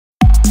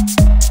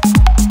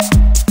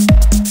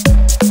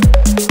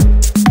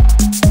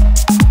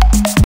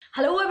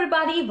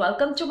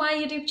Welcome to my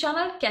YouTube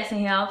channel. कैसे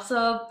हैं आप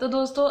सब। तो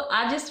दोस्तों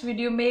आज इस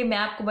वीडियो में मैं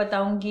आपको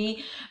बताऊंगी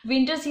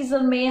विंटर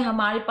सीजन में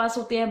हमारे पास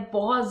होते हैं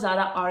बहुत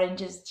ज़्यादा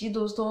ऑरेंजेस। जी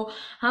दोस्तों,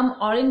 हम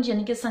ऑरेंज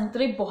यानी कि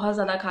संतरे बहुत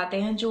ज़्यादा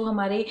खाते हैं जो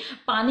हमारे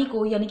पानी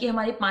को यानी कि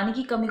हमारे पानी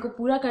की कमी को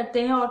पूरा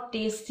करते हैं और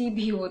टेस्टी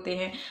भी होते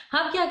हैं।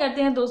 हम क्या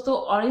करते हैं दोस्तों,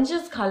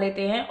 ऑरेंजेस खा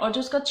लेते हैं और जो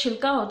उसका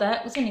छिलका होता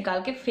है उसे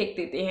निकाल के फेंक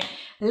देते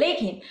हैं।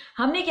 लेकिन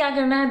हमने क्या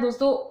करना है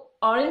दोस्तों,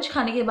 ऑरेंज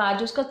खाने के बाद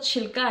जो उसका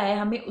छिलका है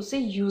हमें उसे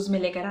यूज में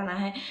लेकर आना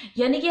है,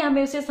 यानी कि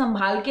हमें उसे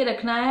संभाल के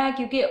रखना है,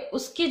 क्योंकि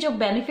उसकी जो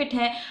बेनिफिट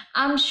है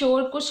आई एम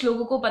श्योर कुछ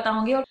लोगों को पता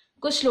होंगे और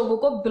कुछ लोगों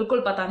को बिल्कुल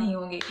पता नहीं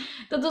होंगे।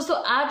 तो दोस्तों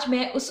आज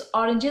मैं उस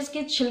ऑरेंजेस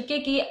के छिलके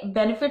की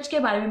बेनिफिट्स के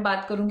बारे में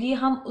बात करूंगी,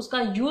 हम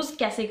उसका यूज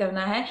कैसे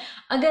करना है।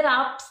 अगर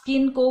आप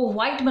स्किन को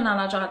व्हाइट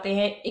बनाना चाहते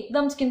हैं,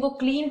 एकदम स्किन को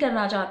क्लीन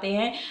करना चाहते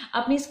हैं,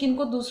 अपनी स्किन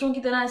को दूसरों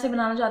की तरह ऐसे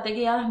बनाना चाहते हैं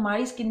कि यार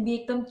हमारी स्किन भी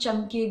एकदम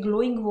चमके,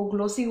 ग्लोइंग हो,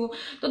 ग्लोसी हो,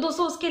 तो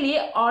दोस्तों उसके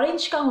लिए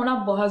ऑरेंज का होना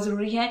बहुत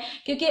जरूरी है,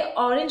 क्योंकि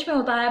ऑरेंज में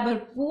होता है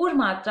भरपूर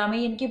मात्रा में,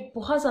 इनके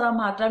बहुत ज्यादा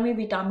मात्रा में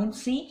विटामिन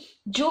सी,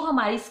 जो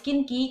हमारी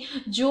स्किन की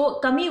जो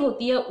कमी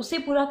होती है उसे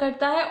पूरा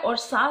करता है और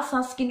साथ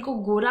साथ स्किन को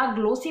गोरा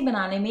ग्लोसी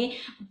बनाने में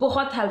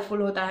बहुत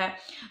हेल्पफुल होता है।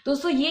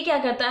 दोस्तों ये क्या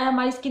करता है,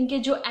 हमारी स्किन के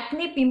जो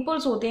एक्ने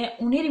पिंपल्स होते हैं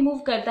उन्हें रिमूव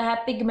करता है,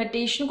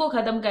 पिगमेंटेशन को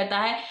खत्म करता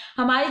है,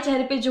 हमारे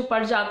चेहरे पे जो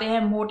पड़ जाते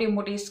हैं मोटे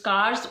मोटे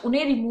स्कार्स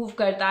उन्हें रिमूव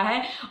करता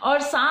है, और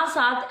साथ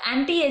साथ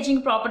एंटी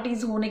एजिंग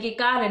प्रॉपर्टीज होने के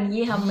कारण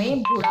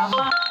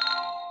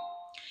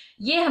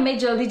ये हमें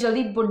जल्दी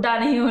जल्दी बुढ़ा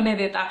नहीं होने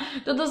देता।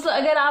 तो दोस्तों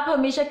अगर आप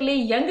हमेशा के लिए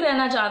यंग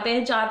रहना चाहते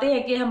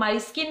हैं कि हमारी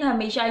स्किन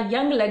हमेशा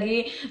यंग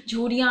लगे,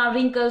 झुर्रियां,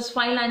 रिंकल्स,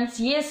 फाइन लाइंस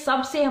ये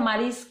सब से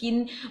हमारी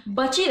स्किन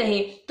बची रहे,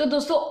 तो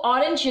दोस्तों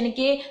ऑरेंज यानी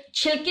के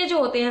छिलके जो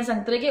होते हैं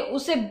संतरे के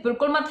उसे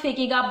बिल्कुल मत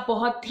फेंकिएगा।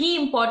 बहुत ही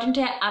इंपॉर्टेंट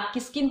है, आपकी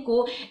स्किन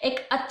को एक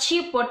अच्छी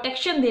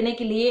प्रोटेक्शन देने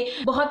के लिए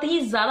बहुत ही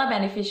ज्यादा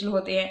बेनिफिशियल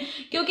होते हैं,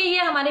 क्योंकि ये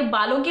हमारे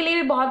बालों के लिए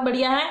भी बहुत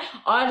बढ़िया है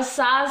और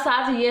साथ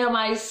साथ ये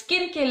हमारी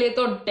स्किन के लिए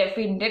तो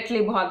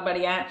डेफिनेटली बहुत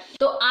बढ़िया है।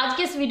 तो आज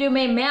के इस वीडियो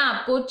में मैं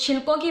आपको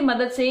छिलकों की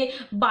मदद से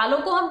बालों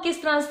को हम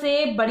किस तरह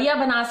से बढ़िया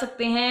बना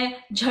सकते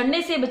हैं,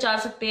 झड़ने से बचा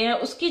सकते हैं,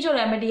 उसकी जो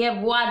रेमेडी है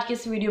वो आज के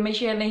इस वीडियो में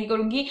शेयर नहीं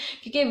करूंगी,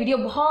 क्योंकि वीडियो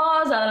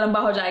बहुत ज्यादा लंबा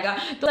हो जाएगा।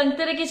 तो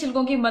संतरे के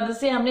छिलकों की मदद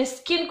से हमने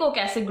स्किन को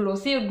कैसे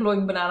ग्लोसी और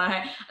ग्लोइंग बनाना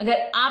है।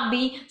 अगर आप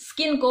भी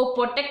स्किन को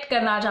प्रोटेक्ट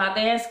करना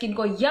चाहते हैं, स्किन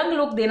को यंग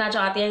लुक देना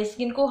चाहते हैं,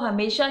 स्किन को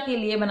हमेशा के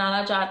लिए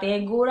बनाना चाहते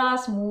हैं गोरा,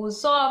 स्मूथ,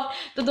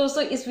 सॉफ्ट, तो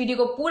दोस्तों इस वीडियो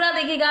को पूरा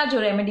देखिएगा। जो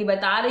रेमेडी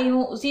बता रही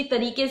हूँ उसी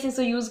तरीके से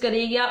इसे यूज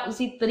करिएगा,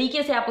 उसी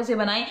तरीके से आप उसे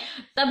बनाएं,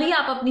 तभी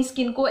आप अपनी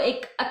स्किन को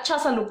एक अच्छा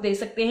सा लुक दे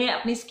सकते हैं,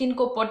 अपनी स्किन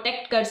को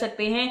प्रोटेक्ट कर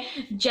सकते हैं।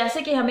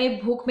 जैसे कि हमें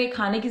भूख में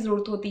खाने की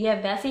जरूरत होती है,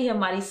 वैसे ही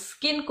हमारी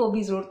स्किन को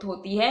भी जरूरत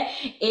होती है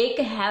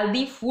एक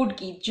हेल्दी फूड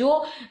की,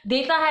 जो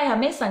देता है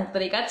हमें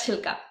संतरे का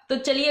छिलका। तो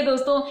चलिए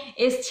दोस्तों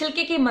इस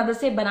छिलके की मदद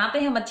से बनाते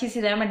हैं हम अच्छी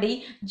सी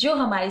रेमेडी जो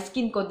हमारी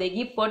स्किन को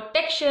देगी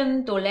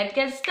प्रोटेक्शन। तो लेट्स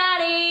गेट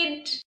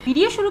स्टार्टेड।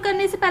 वीडियो शुरू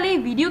करने से पहले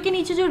वीडियो के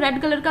नीचे जो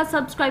रेड कलर का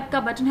सब्सक्राइब का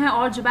बटन है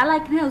और जो बेल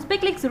आइकन है उस पर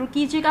क्लिक जरूर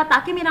कीजिएगा,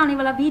 ताकि मेरा आने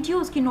वाला वीडियो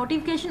उसकी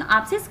नोटिफिकेशन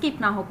आपसे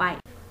स्किप ना हो पाए।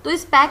 तो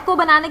इस पैक को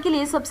बनाने के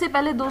लिए सबसे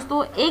पहले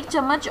दोस्तों 1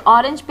 चम्मच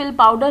ऑरेंज पिल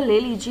पाउडर ले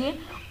लीजिए।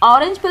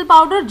 ऑरेंज पिल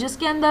पाउडर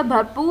जिसके अंदर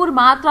भरपूर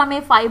मात्रा में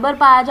फाइबर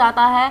पाया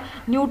जाता है,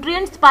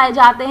 न्यूट्रिएंट्स पाए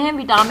जाते हैं,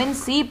 विटामिन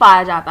सी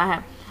पाया जाता है,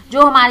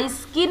 जो हमारी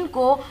स्किन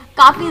को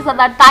काफ़ी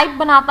ज़्यादा टाइट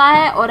बनाता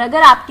है, और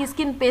अगर आपकी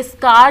स्किन पे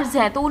स्कार्स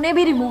हैं तो उन्हें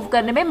भी रिमूव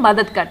करने में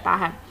मदद करता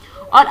है।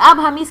 और अब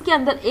हम इसके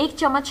अंदर 1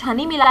 चम्मच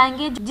हनी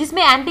मिलाएंगे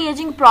जिसमें एंटी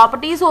एजिंग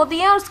प्रॉपर्टीज होती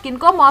हैं और स्किन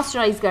को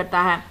मॉइस्चराइज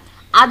करता है।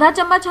 आधा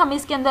चम्मच हम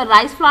इसके अंदर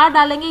राइस फ्लावर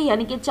डालेंगे,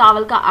 यानी कि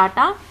चावल का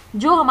आटा,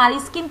 जो हमारी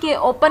स्किन के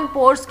ओपन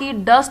पोर्स की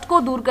डस्ट को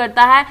दूर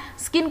करता है,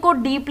 स्किन को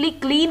डीपली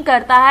क्लीन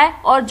करता है,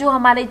 और जो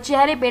हमारे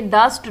चेहरे पे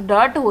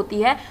डर्ट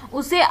होती है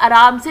उसे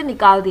आराम से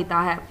निकाल देता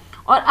है।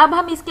 और अब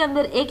हम इसके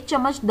अंदर 1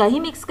 चम्मच दही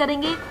मिक्स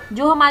करेंगे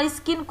जो हमारी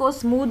स्किन को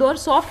स्मूथ और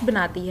सॉफ्ट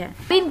बनाती है।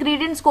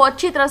 इंग्रेडिएंट्स को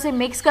अच्छी तरह से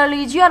मिक्स कर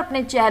लीजिए और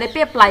अपने चेहरे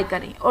पे अप्लाई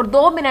करें और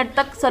 2 मिनट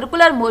तक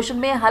सर्कुलर मोशन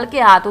में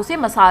हल्के हाथों से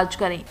मसाज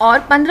करें और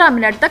 15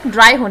 मिनट तक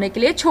ड्राई होने के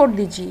लिए छोड़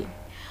दीजिए,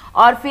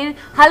 और फिर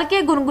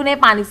हल्के गुनगुने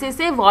पानी से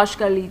इसे वॉश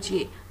कर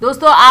लीजिए।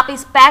 दोस्तों आप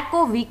इस पैक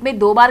को वीक में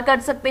 2 बार कर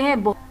सकते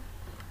हैं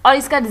और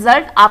इसका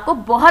रिजल्ट आपको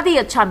बहुत ही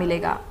अच्छा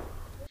मिलेगा।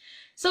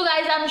 So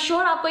guys I am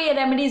sure आपको ये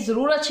रेमेडी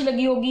जरूर अच्छी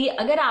लगी होगी।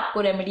 अगर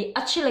आपको रेमेडी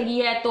अच्छी लगी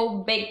है तो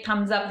बिग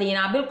थम्स अप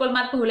देना बिल्कुल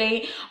मत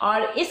भूलें।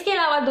 और इसके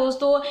अलावा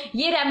दोस्तों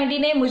ये रेमेडी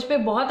ने मुझ पे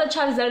बहुत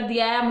अच्छा रिजल्ट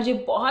दिया है, मुझे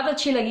बहुत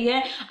अच्छी लगी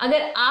है।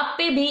 अगर आप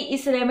पे भी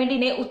इस रेमेडी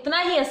ने उतना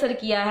ही असर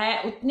किया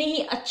है, उतनी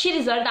ही अच्छी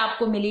रिजल्ट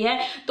आपको मिली है,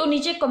 तो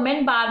नीचे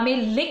कमेंट बार में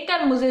लिख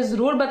कर मुझे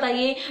जरूर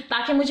बताइए,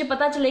 ताकि मुझे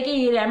पता चले कि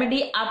ये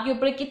रेमेडी आपके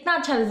ऊपर कितना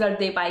अच्छा रिजल्ट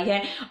दे पाई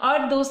है।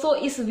 और दोस्तों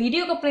इस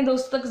वीडियो को अपने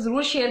दोस्तों तक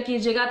जरूर शेयर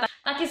कीजिएगा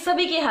ताकि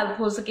सभी की हेल्प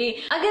हो सके।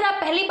 अगर आप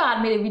पहली बार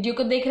मेरे वीडियो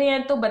को देख रहे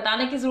हैं तो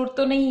बताने की जरूरत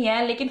तो नहीं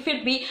है, लेकिन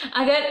फिर भी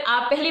अगर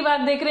आप पहली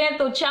बार देख रहे हैं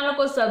तो चैनल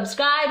को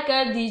सब्सक्राइब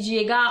कर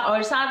दीजिएगा,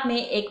 और साथ में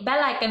एक बेल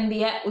आइकन भी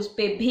है उस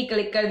पर भी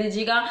क्लिक कर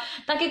दीजिएगा,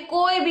 ताकि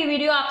कोई भी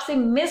वीडियो आपसे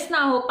मिस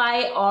ना हो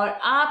पाए और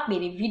आप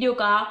मेरी वीडियो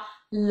का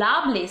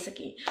लाभ ले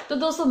सके। तो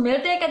दोस्तों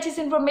मिलते हैं एक अच्छी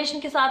सी इंफॉर्मेशन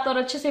के साथ और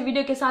अच्छे से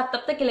वीडियो के साथ,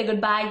 तब तक के लिए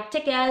good bye,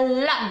 take care,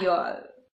 love you all.